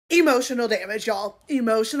Emotional damage, y'all.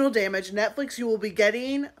 Emotional damage. Netflix, you will be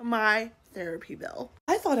getting my therapy bill.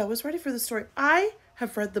 I thought I was ready for the story. I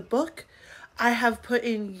have read the book. I have put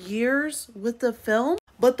in years with the film,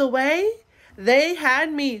 but the way they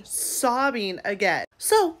had me sobbing again.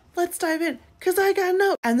 So let's dive in, because I got a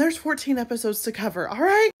note. And there's 14 episodes to cover, all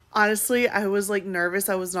right? Honestly, I was like nervous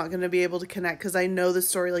I was not going to be able to connect because I know the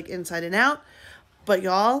story like inside and out. But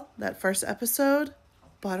y'all, that first episode,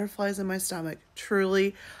 butterflies in my stomach.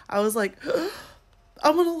 Truly, I was like,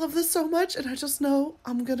 I'm gonna love this so much, and I just know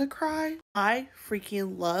I'm gonna cry. I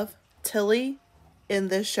freaking love Tilly in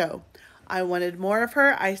this show. I wanted more of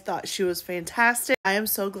her. I thought she was fantastic. I am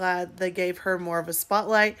so glad they gave her more of a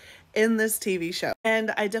spotlight in this TV show.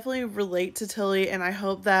 And I definitely relate to Tilly, and I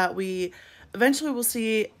hope that we eventually will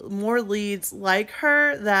see more leads like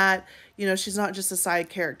her, that, you know, she's not just a side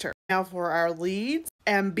character. Now for our leads,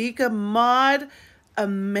 Ambika Maud,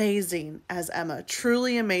 amazing as Emma,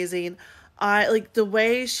 truly amazing. I like the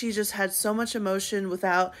way she just had so much emotion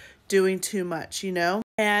without doing too much, you know?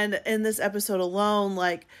 And in this episode alone,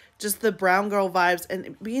 like just the brown girl vibes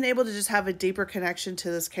and being able to just have a deeper connection to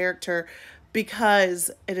this character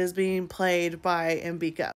because it is being played by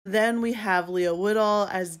Ambika. Then we have Leo Woodall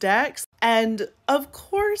as Dex. And of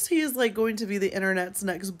course, he is like going to be the internet's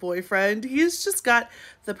next boyfriend. He's just got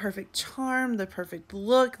the perfect charm, the perfect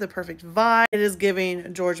look, the perfect vibe. It is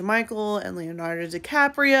giving George Michael and Leonardo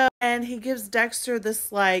DiCaprio. And he gives Dexter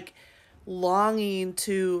this like longing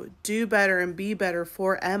to do better and be better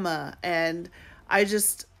for Emma. And I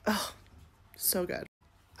just, oh, so good.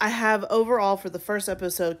 I have overall for the first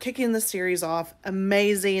episode, kicking the series off,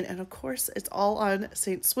 amazing. And of course, it's all on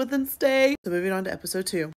St. Swithin's Day. So moving on to episode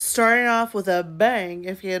 2. Starting off with a bang,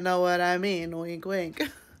 if you know what I mean. Wink, wink.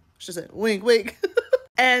 She said, wink, wink.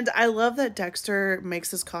 And I love that Dexter makes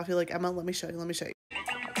his coffee like, Emma, let me show you, let me show you.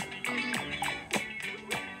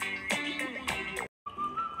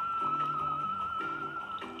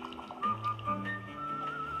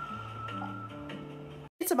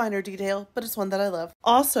 It's a minor detail, but it's one that I love.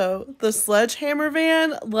 Also, the sledgehammer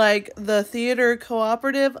van, like the theater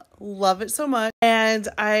cooperative, love it so much. And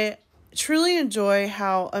I truly enjoy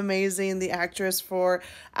how amazing the actress for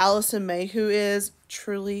Allison Mayhew is.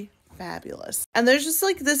 Truly fabulous. And there's just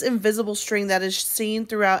like this invisible string that is seen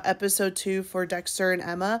throughout episode 2 for Dexter and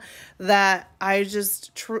Emma that I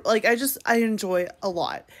just I enjoy a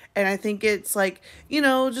lot. And I think it's like, you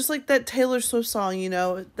know, just like that Taylor Swift song, you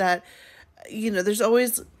know, that, you know, there's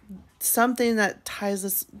always something that ties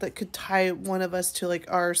us, that could tie one of us to like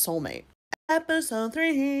our soulmate. Episode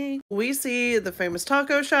 3, we see the famous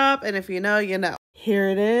taco shop, and if you know, you know. Here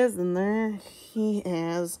it is, and there he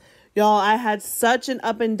is. Y'all, I had such an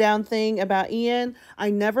up and down thing about Ian. I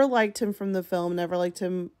never liked him from the film, never liked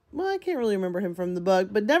him, well, I can't really remember him from the book,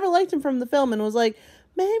 but never liked him from the film, and was like,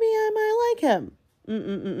 maybe I might like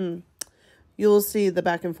him. You'll see the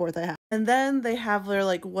back and forth I have. And then they have their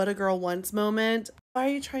like what a girl wants moment. Why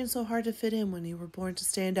are you trying so hard to fit in when you were born to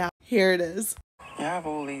stand out? Here it is. You have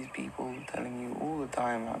all these people telling you all the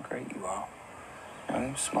time how great you are. You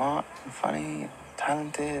know, smart, and funny,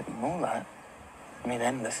 talented, and all that. I mean,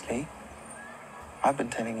 endlessly. I've been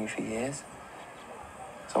telling you for years.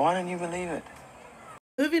 So why don't you believe it?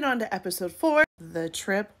 Moving on to episode 4, the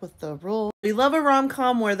trip with the rules. We love a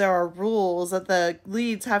rom-com where there are rules that the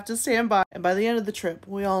leads have to stand by. And by the end of the trip,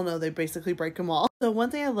 we all know they basically break them all. So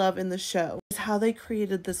one thing I love in the show is how they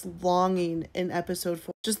created this longing in episode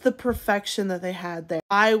 4. Just the perfection that they had there.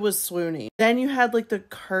 I was swooning. Then you had like the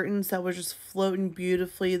curtains that were just floating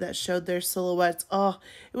beautifully that showed their silhouettes. Oh,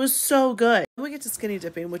 it was so good. We get to skinny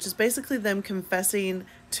dipping, which is basically them confessing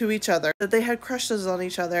to each other that they had crushes on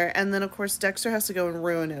each other. And then of course Dexter has to go and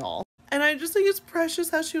ruin it all. And I just think it's precious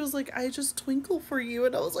how she was like, I just twinkle for you.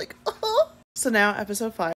 And I was like, oh. So now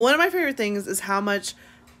episode 5. One of my favorite things is how much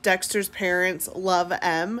Dexter's parents love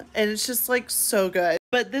Em, and it's just like so good.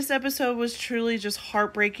 But this episode was truly just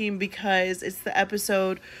heartbreaking because it's the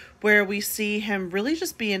episode where we see him really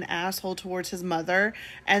just be an asshole towards his mother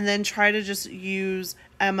and then try to just use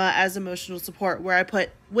Emma as emotional support, where I put,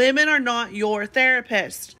 women are not your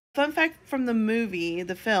therapist. Fun fact from the movie,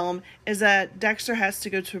 the film, is that Dexter has to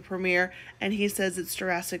go to a premiere and he says it's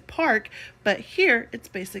Jurassic Park, but here it's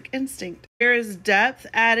Basic Instinct. There is depth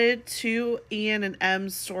added to Ian and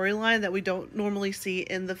Em's storyline that we don't normally see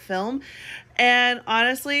in the film. And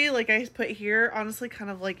honestly, like I put here, honestly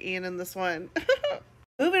kind of like Ian in this one.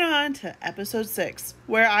 Moving on to episode 6,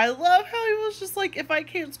 where I love how he was just like, if I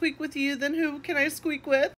can't squeak with you, then who can I squeak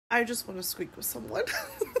with? I just want to squeak with someone.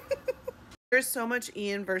 There's so much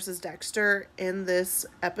Ian versus Dexter in this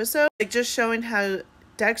episode. Like just showing how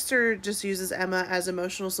Dexter just uses Emma as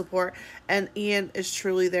emotional support, and Ian is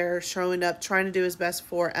truly there, showing up, trying to do his best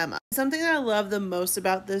for Emma. Something that I love the most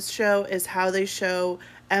about this show is how they show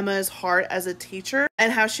Emma's heart as a teacher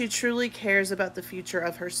and how she truly cares about the future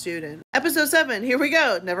of her student. Episode 7, here we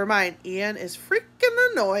go. Never mind, Ian is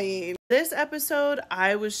freaking annoying. This episode,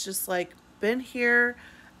 I was just like, been here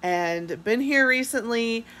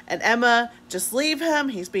recently, and Emma, just leave him.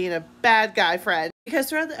 He's being a bad guy friend. Because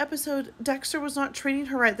throughout the episode, Dexter was not treating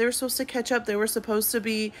her right. They were supposed to catch up. They were supposed to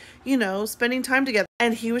be, spending time together.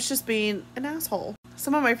 And he was just being an asshole.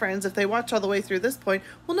 Some of my friends, if they watch all the way through this point,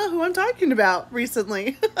 will know who I'm talking about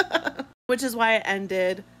recently. Which is why it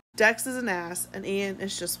ended. Dex is an ass, and Ian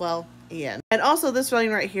is just, well, Ian. And also this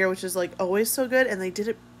line right here, which is like always so good, and they did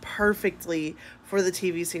it perfectly for the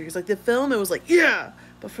TV series. Like the film, it was like, yeah.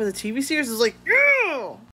 But for the TV series, it was like,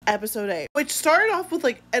 yeah! Episode 8, which started off with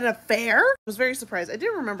like an affair. I was very surprised. I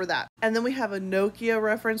didn't remember that. And then we have a Nokia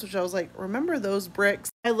reference, which I was like, remember those bricks?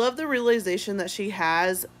 I love the realization that she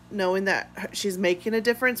has, knowing that she's making a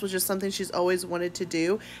difference, which is something she's always wanted to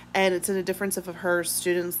do. And it's in a difference of her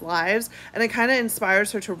students' lives. And it kind of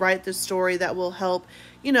inspires her to write this story that will help,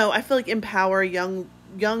 I feel like empower young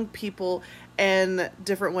people in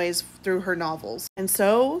different ways through her novels. And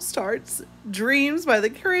so starts Dreams by the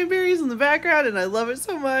Cranberries in the background, and I love it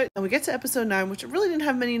so much. And we get to episode 9, which really didn't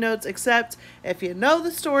have many notes, except if you know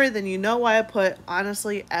the story, then you know why I put,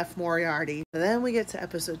 honestly, F. Moriarty. And then we get to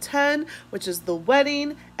episode 10, which is the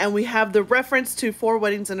wedding, and we have the reference to 4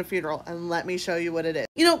 Weddings and a Funeral, and let me show you what it is.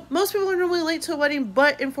 Most people are normally late to a wedding,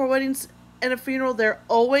 but in 4 Weddings and a Funeral, they're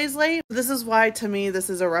always late. This is why, to me,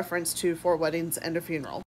 this is a reference to 4 Weddings and a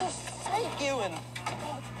Funeral.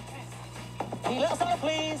 Can you let us out,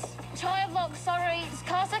 please? Child lock, sorry. It's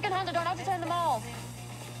car second hand. I don't have to turn them off.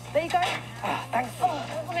 There you go. Thanks. Oh,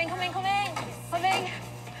 come in.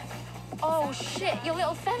 Oh, shit. Your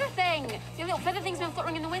little feather thing. Your little feather thing's been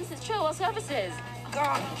fluttering in the wind since Chilwell services.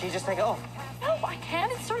 God, can you just take it off? No, I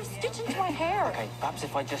can't. It's sort of stitched into my hair. Okay, perhaps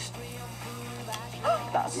if I just...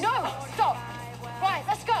 No, stop. Right,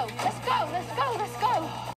 let's go. Let's go.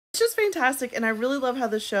 It's just fantastic, and I really love how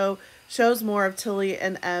the show shows more of Tilly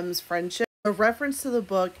and M's friendship. A reference to the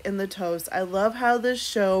book in the toast. I love how this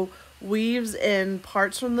show weaves in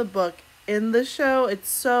parts from the book in the show. It's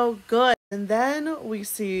so good. And then we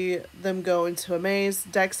see them go into a maze.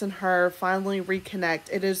 Dex and her finally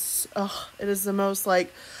reconnect. It is the most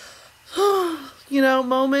like,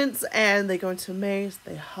 moments. And they go into a maze.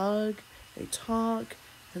 They hug. They talk.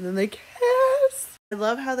 And then they kiss. I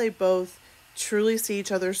love how they both truly see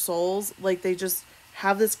each other's souls. Like they just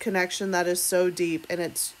have this connection that is so deep, and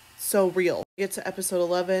it's so real. We get to episode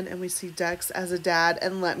 11 and we see Dex as a dad,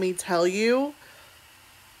 and let me tell you,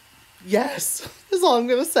 yes, that's all I'm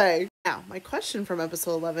gonna say. Now, my question from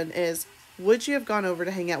episode 11 is, would you have gone over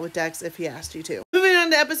to hang out with Dex if he asked you to? Moving on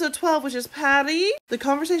to episode 12, which is Patty. The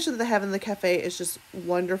conversation that they have in the cafe is just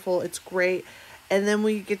wonderful. It's great. And then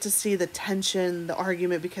we get to see the tension, the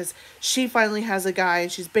argument, because she finally has a guy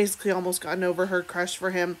and she's basically almost gotten over her crush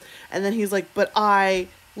for him. And then he's like, but I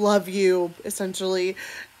love you, essentially.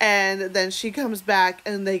 And then she comes back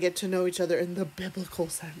and they get to know each other in the biblical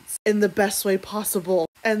sense, in the best way possible.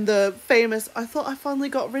 And the famous, I thought I finally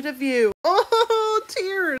got rid of you. Oh,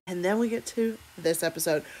 tears. And then we get to this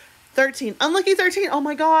episode, 13. Unlucky 13. Oh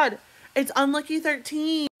my God. It's Unlucky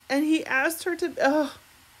 13. And he asked her to,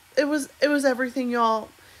 it was everything, y'all.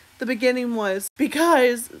 The beginning was,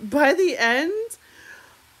 because by the end,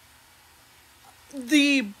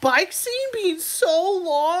 the bike scene being so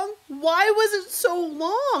long, why was it so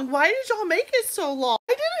long? Why did y'all make it so long?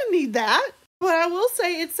 I didn't need that. But I will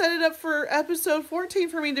say it set it up for episode 14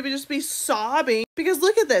 for me to just be sobbing. Because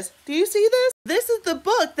look at this. Do you see this? This is the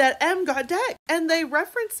book that M got Dex. And they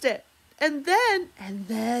referenced it. And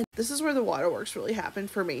then, this is where the waterworks really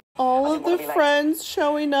happened for me. All of the friends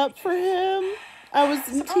showing up for him. I was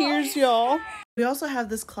in tears, y'all. We also have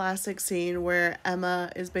this classic scene where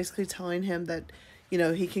Emma is basically telling him that,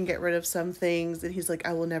 he can get rid of some things. And he's like,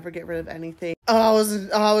 I will never get rid of anything. I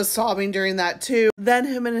was sobbing during that too. Then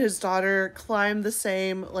him and his daughter climb the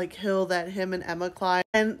same hill that him and Emma climb.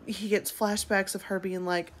 And he gets flashbacks of her being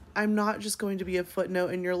like, I'm not just going to be a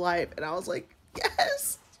footnote in your life. And I was like,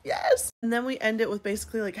 yes. And then we end it with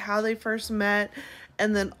basically how they first met,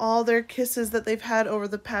 and then all their kisses that they've had over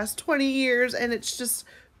the past 20 years. And it's just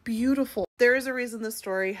beautiful. There is a reason this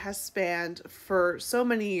story has spanned for so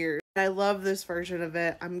many years. I love this version of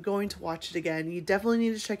it. I'm going to watch it again. You definitely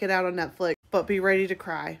need to check it out on Netflix, but be ready to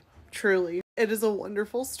cry. Truly. It is a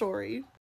wonderful story.